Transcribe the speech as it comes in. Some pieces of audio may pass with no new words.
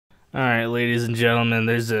Alright, ladies and gentlemen,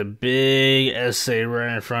 there's a big essay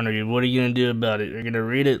right in front of you. What are you going to do about it? You're going to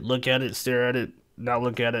read it, look at it, stare at it, not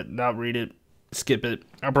look at it, not read it, skip it.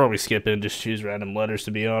 I'll probably skip it and just choose random letters,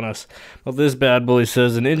 to be honest. But this bad boy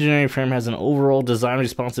says an engineering firm has an overall design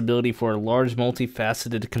responsibility for a large,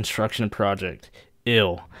 multifaceted construction project.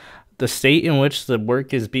 Ill. The state in which the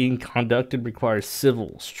work is being conducted requires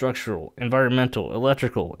civil, structural, environmental,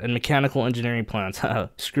 electrical, and mechanical engineering plans.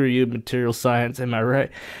 Screw you, material science, am I right?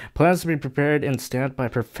 Plans to be prepared and stamped by a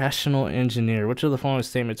professional engineer. Which of the following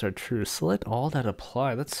statements are true? Select all that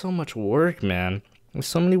apply. That's so much work, man. There's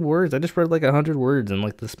so many words. I just read like 100 words in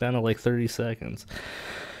like the span of like 30 seconds.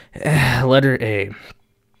 Letter A.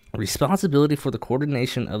 Responsibility for the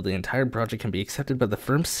coordination of the entire project can be accepted by the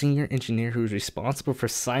firm's senior engineer who is responsible for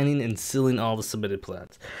signing and sealing all the submitted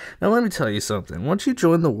plans. Now, let me tell you something. Once you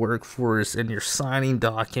join the workforce and you're signing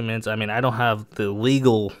documents, I mean, I don't have the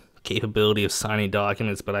legal capability of signing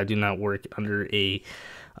documents, but I do not work under a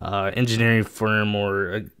engineering firm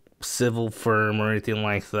or a civil firm or anything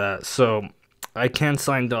like that. So I can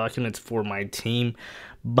sign documents for my team,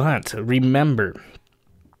 but remember,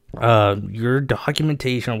 your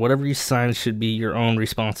documentation or whatever you sign should be your own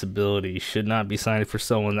responsibility. Should not be signed for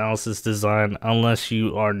someone else's design unless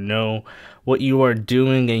you know what you are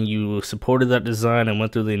doing and you supported that design and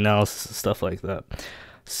went through the analysis and stuff like that.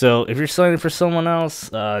 So if you're signing for someone else,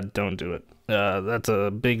 don't do it. That's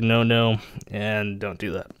a big no-no, and don't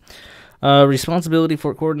do that. Responsibility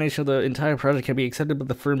for coordination of the entire project can be accepted by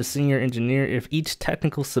the firm's senior engineer if each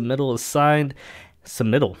technical submittal is signed.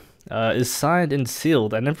 Is signed and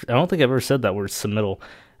sealed. I don't think I've ever said that word, submittal.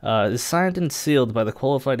 Is signed and sealed by the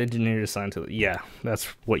qualified engineer assigned to it. Yeah, that's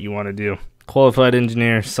what you want to do. Qualified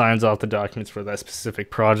engineer signs off the documents for that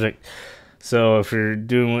specific project. So if you're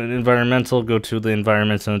doing environmental, go to the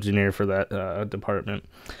environmental engineer for that department.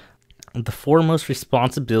 The foremost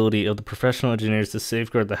responsibility of the professional engineers is to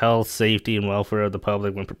safeguard the health, safety, and welfare of the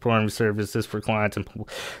public when performing services for clients. And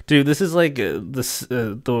dude, this is like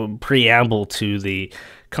the preamble to the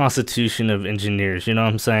Constitution of Engineers. You know what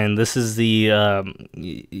I'm saying? This is the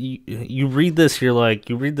you read this,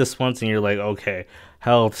 you read this once, and you're like, okay,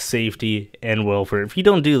 health, safety, and welfare. If you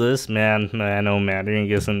don't do this, man, oh man,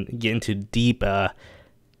 you're gonna get into deep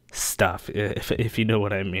stuff. If you know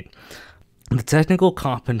what I mean. The technical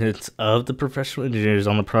competence of the professional engineers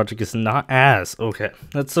on the project is not as, okay,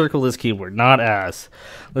 let's circle this keyword, not as.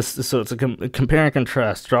 So it's a compare and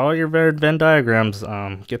contrast. Draw your Venn diagrams.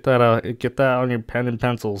 Get that on your pen and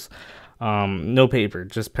pencils. No paper,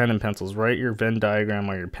 just pen and pencils. Write your Venn diagram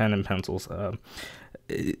on your pen and pencils.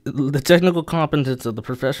 The technical competence of the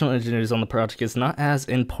professional engineers on the project is not as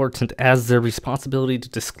important as their responsibility to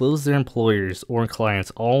disclose their employers or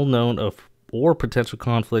clients all known of or potential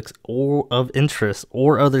conflicts or of interest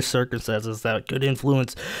or other circumstances that could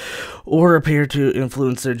influence or appear to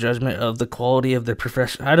influence their judgment of the quality of their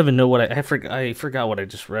profession. I don't even know what I forgot what I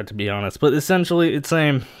just read, to be honest. But essentially, it's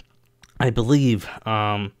saying, I believe,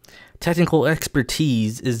 technical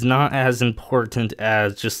expertise is not as important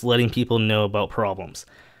as just letting people know about problems.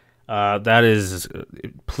 That is,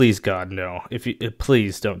 please God, no.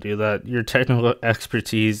 Please don't do that. Your technical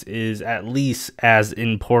expertise is at least as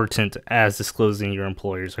important as disclosing your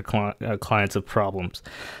employers or clients of problems.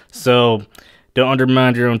 So don't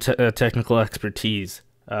undermine your own technical expertise.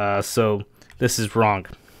 So this is wrong.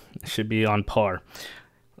 It should be on par.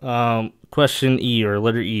 Question E, or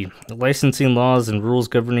letter E. Licensing laws and rules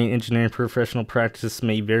governing engineering professional practice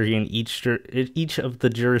may vary in each of the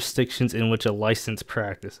jurisdictions in which a license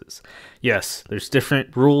practices. Yes, there's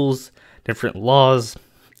different rules, different laws,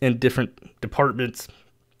 in different departments.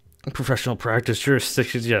 Professional practice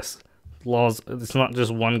jurisdictions, yes. Laws, it's not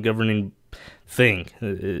just one governing thing.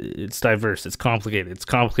 It's diverse, it's complicated. It's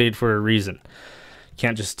complicated for a reason. You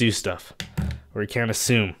can't just do stuff, or you can't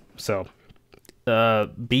assume. So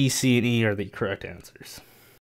B, C, and E are the correct answers.